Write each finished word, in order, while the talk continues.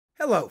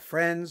Hello,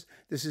 friends.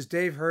 This is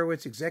Dave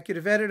Hurwitz,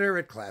 executive editor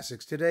at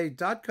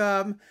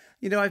ClassicsToday.com.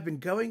 I've been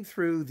going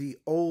through the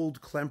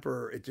old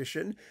Klemperer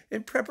edition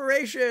in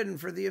preparation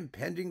for the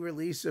impending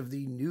release of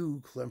the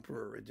new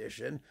Klemperer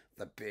edition,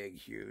 the big,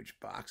 huge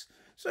box.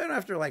 So I don't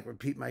have to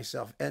repeat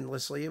myself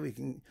endlessly. We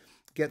can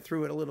get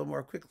through it a little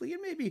more quickly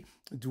and maybe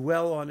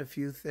dwell on a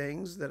few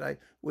things that I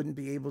wouldn't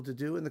be able to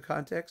do in the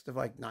context of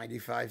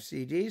 95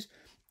 CDs.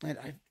 And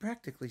I've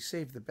practically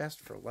saved the best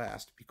for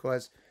last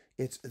because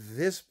it's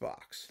this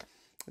box.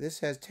 This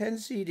has 10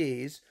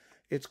 CDs.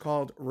 It's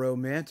called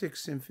Romantic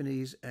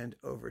Symphonies and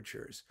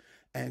Overtures.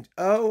 And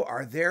oh,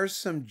 are there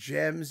some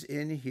gems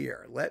in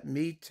here? Let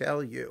me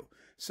tell you,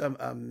 some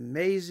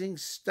amazing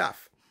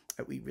stuff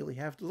that we really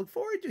have to look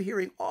forward to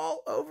hearing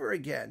all over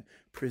again,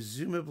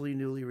 presumably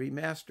newly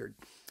remastered.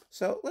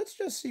 So let's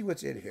just see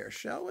what's in here,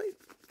 shall we?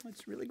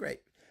 It's really great.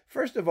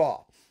 First of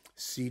all,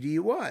 CD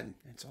 1.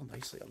 It's all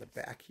nicely on the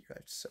back here.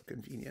 It's so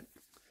convenient.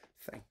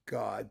 Thank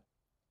God.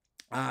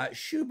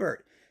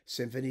 Schubert,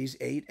 Symphonies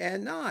 8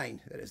 and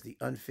 9. That is the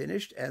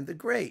unfinished and the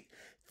great.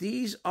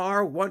 These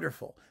are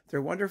wonderful.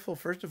 They're wonderful,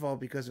 first of all,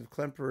 because of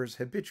Klemperer's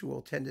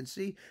habitual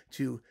tendency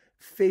to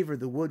favor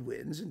the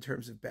woodwinds in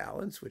terms of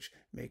balance, which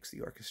makes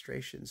the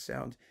orchestration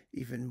sound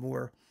even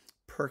more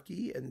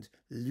perky and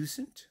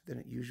lucent than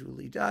it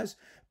usually does.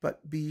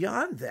 But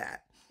beyond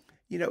that,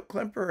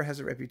 Klemperer has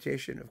a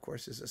reputation, of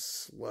course, as a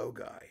slow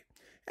guy.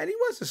 And he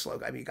was a slow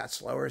guy. I mean, he got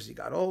slower as he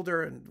got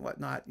older and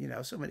whatnot.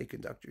 So many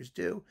conductors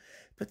do.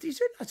 But these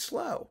are not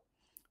slow.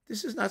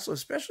 This is not slow,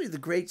 especially the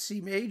great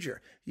C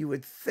major. You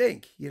would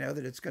think,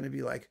 that it's going to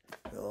be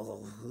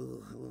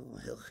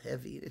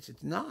heavy.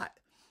 It's not.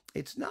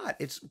 It's not.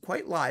 It's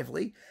quite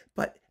lively,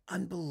 but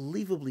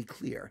unbelievably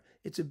clear.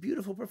 It's a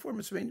beautiful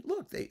performance. I mean,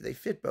 look, they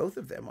fit both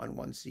of them on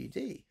one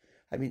CD.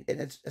 I mean, and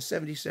it's a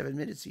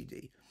 77-minute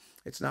CD.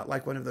 It's not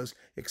like one of those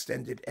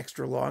extended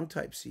extra long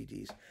type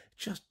CDs.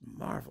 Just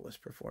marvelous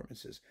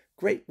performances.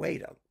 Great way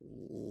to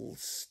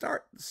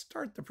start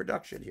the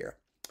production here.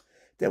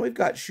 Then we've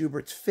got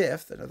Schubert's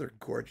Fifth, another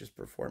gorgeous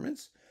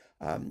performance.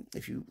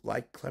 If you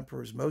like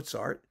Klemperer's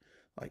Mozart,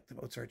 like the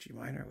Mozart G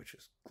minor, which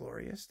is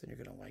glorious, then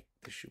you're going to like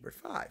the Schubert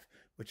 5,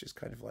 which is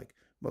kind of like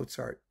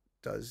Mozart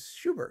does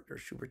Schubert, or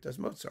Schubert does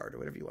Mozart, or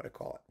whatever you want to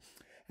call it.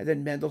 And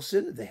then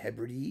Mendelssohn, the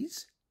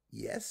Hebrides,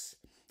 yes,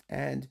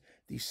 and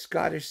the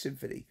Scottish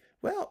Symphony.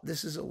 Well,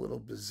 this is a little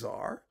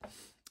bizarre.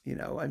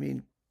 I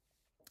mean,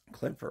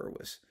 Klemperer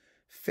was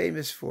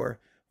famous for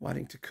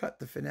wanting to cut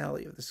the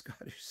finale of the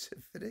Scottish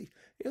Symphony.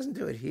 He doesn't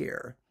do it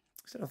here,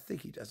 because I don't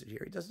think he does it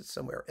here. He does it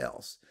somewhere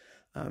else.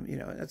 And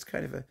that's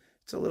kind of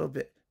it's a little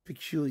bit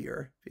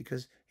peculiar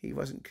because he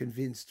wasn't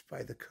convinced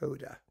by the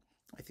coda.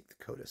 I think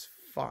the coda's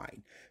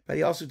fine. But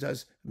he also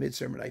does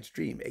Midsummer Night's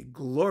Dream, a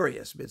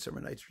glorious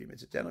Midsummer Night's Dream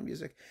incidental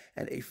music,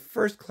 and a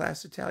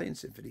first-class Italian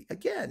symphony.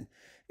 Again,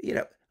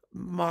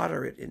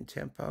 moderate in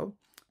tempo,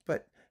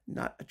 but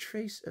not a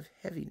trace of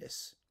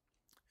heaviness.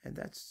 And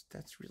that's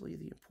really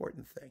the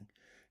important thing.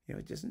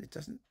 It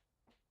doesn't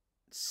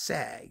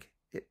sag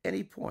at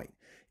any point.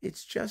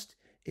 It's just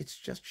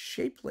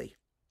shapely.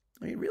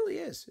 I mean, it really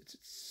is.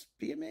 It's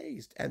be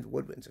amazed. And the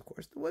woodwinds, of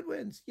course. The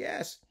woodwinds,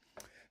 yes.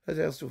 What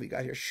else do we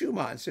got here?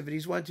 Schumann,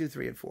 Symphonies 1, 2,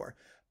 3, and 4.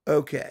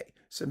 Okay,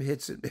 some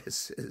hits and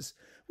misses.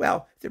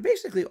 Well, they're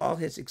basically all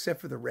hits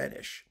except for the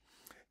Rhenish.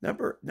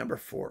 Number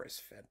 4 is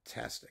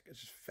fantastic.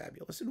 It's just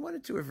fabulous. And 1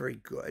 and 2 are very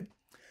good.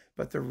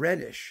 But the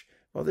Rhenish,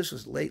 well, this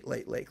was late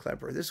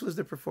Klemperer. This was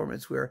the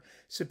performance where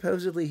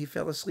supposedly he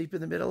fell asleep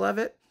in the middle of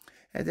it.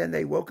 And then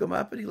they woke him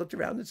up and he looked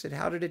around and said,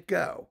 "How did it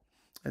go?"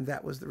 And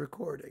that was the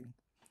recording.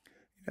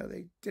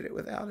 They did it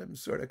without him,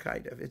 sort of,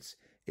 kind of. It's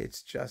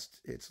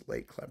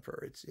late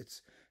Klemperer.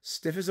 It's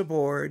stiff as a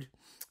board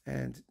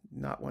and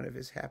not one of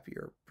his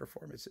happier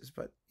performances.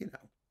 But,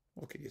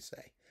 what can you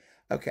say?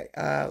 Okay,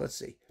 let's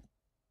see.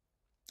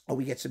 Oh,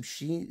 we get some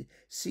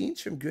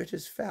scenes from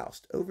Goethe's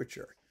Faust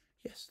Overture.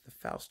 Yes, the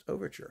Faust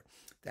Overture.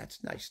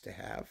 That's nice to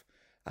have.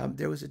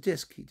 There was a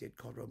disc he did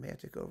called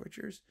Romantic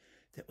Overtures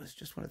that was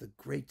just one of the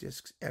great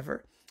discs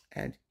ever.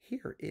 And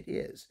here it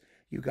is.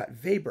 You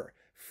got Weber,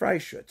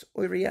 Freischütz,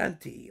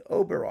 Orianti,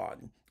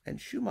 Oberon,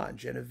 and Schumann,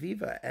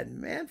 Genoveva, and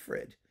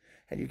Manfred.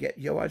 And you get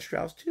Johann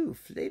Strauss too,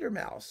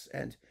 Fledermaus,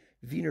 and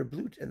Wiener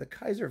Blut, and the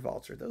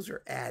Kaiserwalzer. Those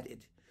are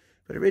added.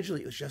 But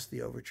originally it was just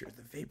the overtures,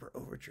 the Weber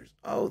overtures.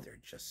 Oh, they're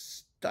just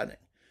stunning.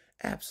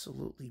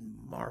 Absolutely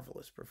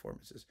marvelous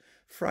performances.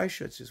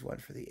 Freischütz is one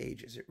for the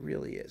ages. It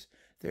really is.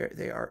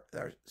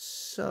 They're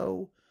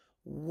so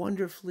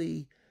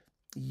wonderfully,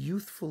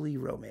 youthfully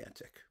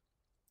romantic,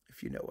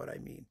 if you know what I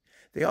mean.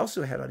 They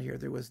also had on here,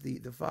 there was the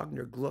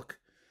Wagner Gluck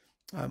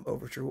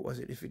overture. What was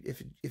it?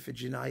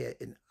 Iphigenia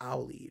in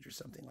Aulide or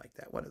something like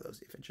that. One of those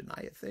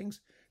Iphigenia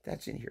things.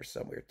 That's in here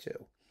somewhere too.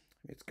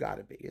 I mean, it's got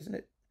to be, isn't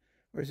it?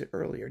 Or is it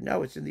earlier?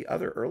 No, it's in the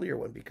other earlier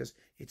one because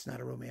it's not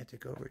a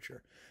romantic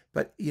overture.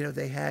 But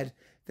they had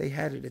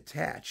it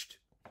attached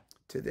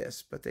to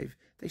this, but they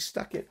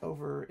stuck it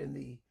over in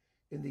the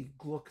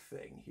Gluck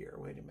thing here.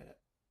 Wait a minute.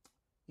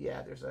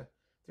 Yeah,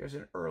 there's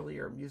an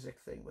earlier music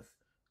thing with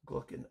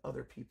Gluck and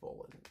other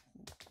people,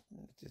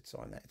 and it's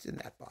on that. It's in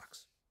that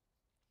box.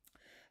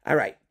 All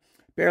right,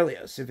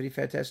 Berlioz, Symphony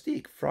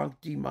Fantastique,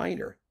 Franck D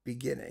minor,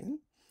 beginning,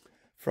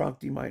 Franck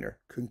D minor,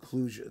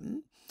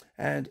 conclusion,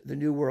 and the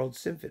New World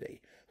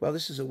Symphony. Well,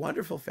 this is a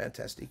wonderful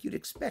Fantastique. You'd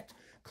expect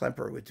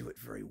Klemperer would do it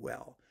very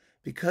well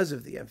because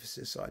of the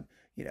emphasis on,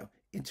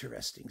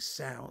 interesting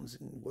sounds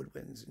and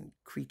woodwinds and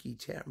creaky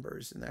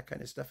timbres and that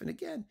kind of stuff. And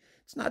again,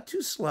 it's not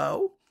too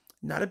slow,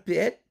 not a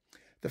bit.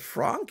 The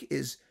Franck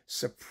is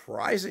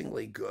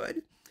surprisingly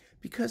good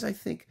because I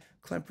think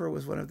Klemperer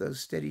was one of those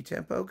steady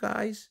tempo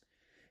guys.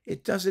 He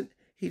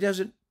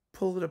doesn't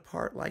pull it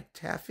apart like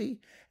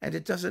taffy, and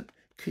it doesn't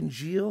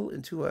congeal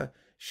into a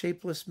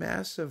shapeless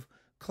mass of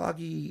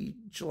cloggy,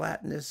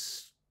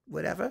 gelatinous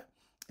whatever.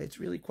 It's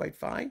really quite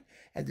fine.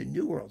 And the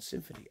New World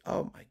Symphony,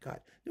 oh my God.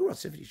 New World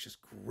Symphony is just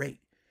great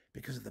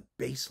because of the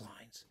bass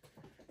lines.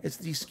 It's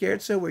the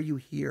scherzo where you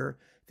hear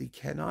the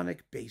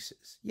canonic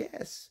basses.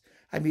 Yes.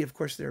 I mean, of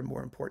course, there are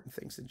more important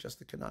things than just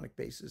the canonic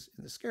basses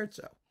in the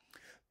scherzo.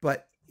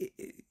 But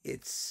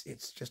it's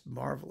just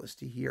marvelous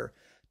to hear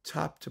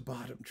top to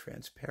bottom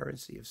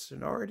transparency of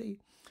sonority.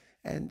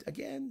 And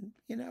again,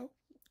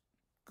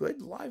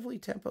 good, lively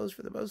tempos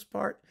for the most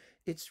part.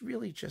 It's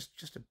really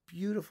just a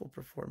beautiful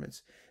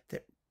performance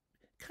that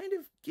kind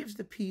of gives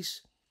the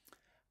piece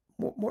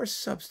more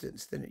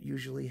substance than it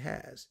usually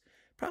has.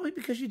 Probably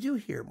because you do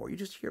hear more. You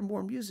just hear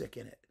more music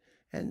in it.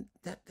 And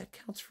that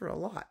counts for a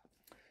lot.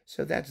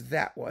 So that's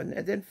that one.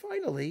 And then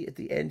finally, at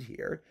the end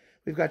here,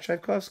 we've got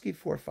Tchaikovsky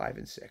 4, 5,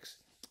 and 6.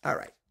 All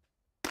right.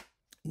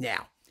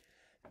 Now,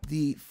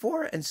 the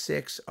 4 and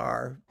 6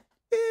 are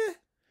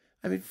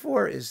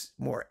 4 is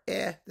more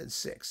than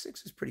 6.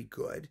 6 is pretty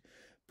good.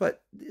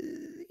 But,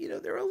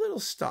 they're a little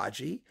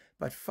stodgy.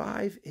 But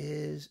 5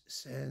 is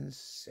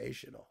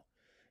sensational.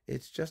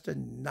 It's just a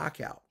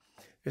knockout.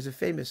 There's a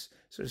famous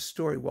sort of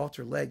story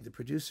Walter Legg, the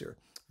producer,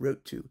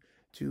 wrote to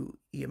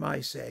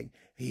EMI saying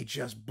he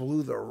just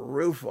blew the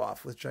roof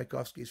off with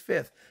Tchaikovsky's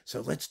 5th.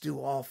 So let's do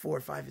all 4,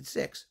 5, and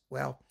 6.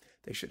 Well,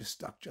 they should have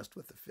stuck just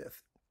with the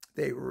 5th.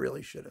 They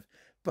really should have.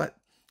 But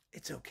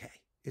it's okay.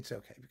 It's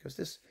okay because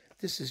this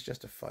is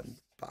just a fun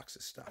box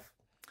of stuff.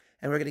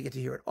 And we're going to get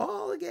to hear it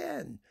all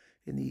again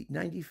in the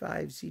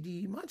 95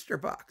 CD Monster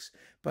Box.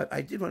 But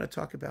I did want to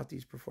talk about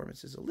these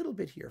performances a little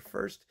bit here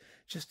first,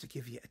 just to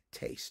give you a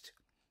taste.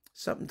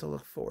 Something to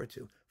look forward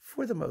to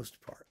for the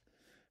most part.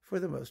 For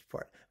the most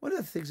part. One of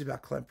the things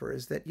about Klemperer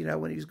is that,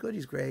 when he's good,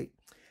 he's great.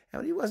 And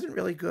when he wasn't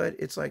really good,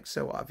 it's like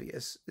so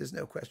obvious. There's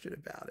no question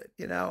about it.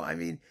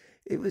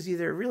 It was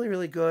either really,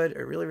 really good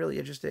or really, really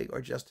interesting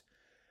or just...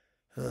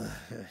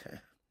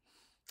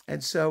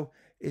 And so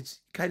it's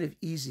kind of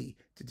easy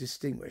to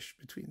distinguish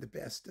between the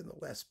best and the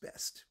less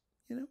best.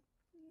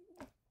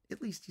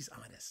 At least he's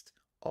honest.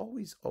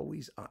 Always,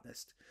 always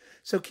honest.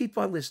 So keep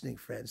on listening,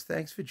 friends.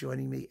 Thanks for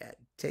joining me, and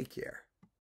take care.